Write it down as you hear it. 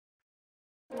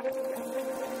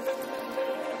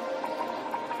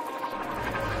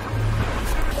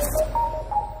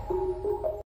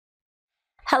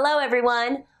Hello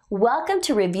everyone! Welcome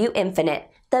to Review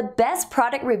Infinite, the best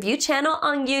product review channel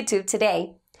on YouTube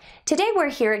today. Today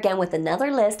we're here again with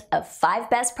another list of 5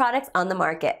 best products on the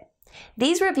market.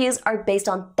 These reviews are based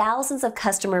on thousands of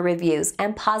customer reviews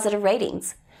and positive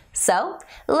ratings. So,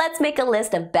 let's make a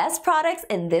list of best products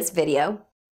in this video.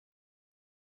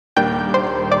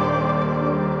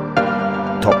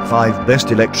 Top 5 Best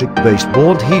Electric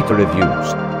Baseboard Heater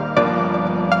Reviews.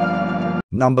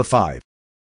 Number 5.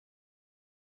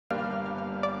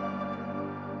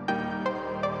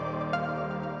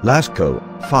 Lasco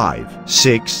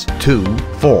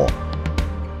 5624.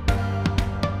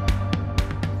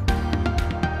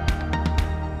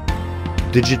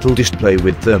 Digital display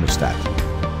with thermostat.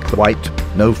 White,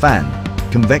 no fan,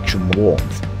 convection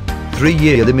warmth.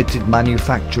 3-year limited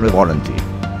manufacturer warranty.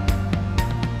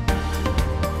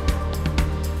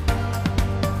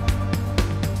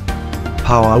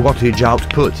 Power wattage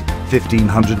output,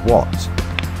 1500 watts.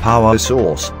 Power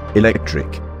source, electric.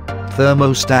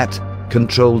 Thermostat,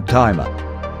 controlled timer.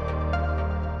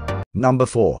 Number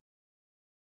 4.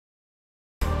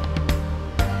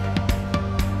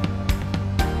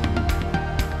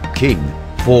 King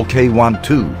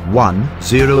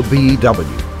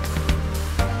 4K1210BW.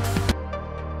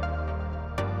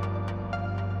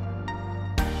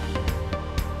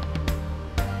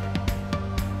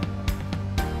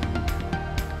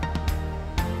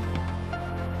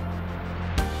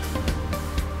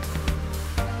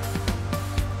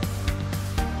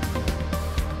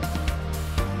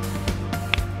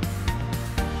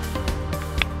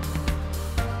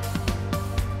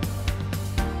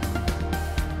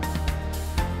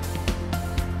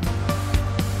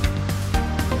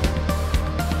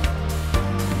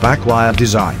 Backwire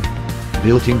design.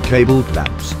 Built-in cable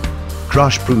clamps.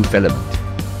 Crush-proof element.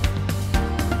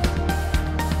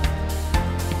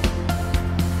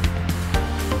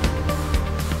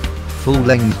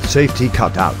 Full-length safety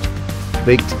cutout.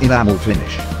 Baked enamel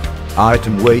finish.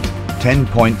 Item weight,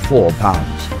 10.4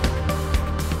 pounds.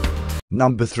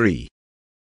 Number 3.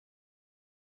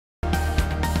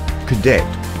 Cadet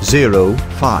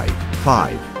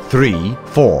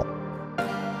 05534.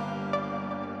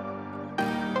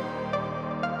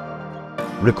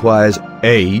 Requires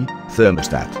a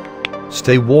thermostat.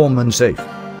 Stay warm and safe.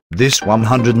 This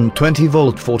 120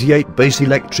 volt 48 base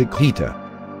electric heater.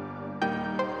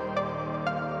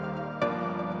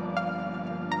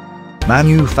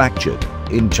 Manufactured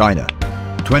in China.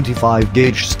 25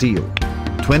 gauge steel.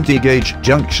 20 gauge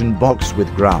junction box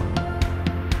with ground.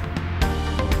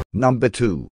 Number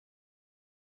 2.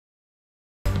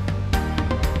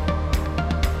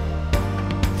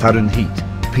 Fahrenheit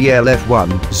PLF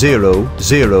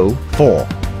 1004.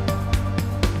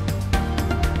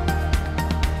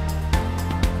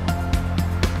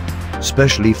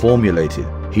 Specially formulated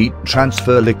heat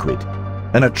transfer liquid.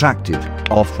 An attractive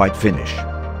off-white finish.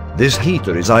 This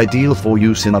heater is ideal for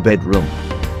use in a bedroom.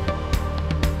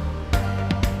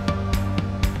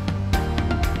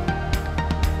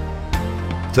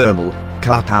 Thermal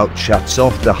cutout shuts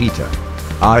off the heater.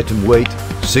 Item weight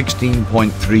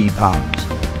 16.3 pounds.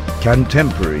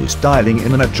 Contemporary styling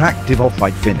in an attractive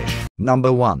off-white finish.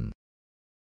 Number 1.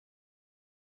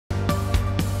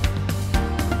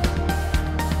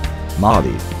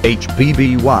 Marley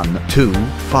HPB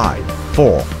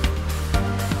 1254.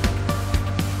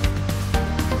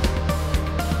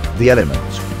 The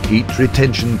elements, heat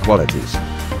retention qualities.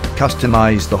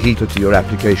 Customize the heater to your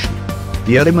application.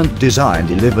 The element design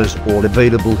delivers all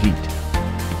available heat.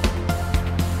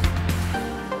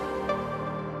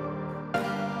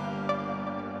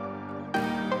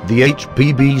 The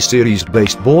HPB series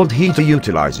baseboard heater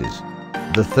utilizes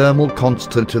the thermal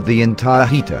constant of the entire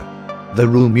heater, the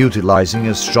room utilizing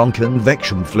a strong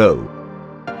convection flow.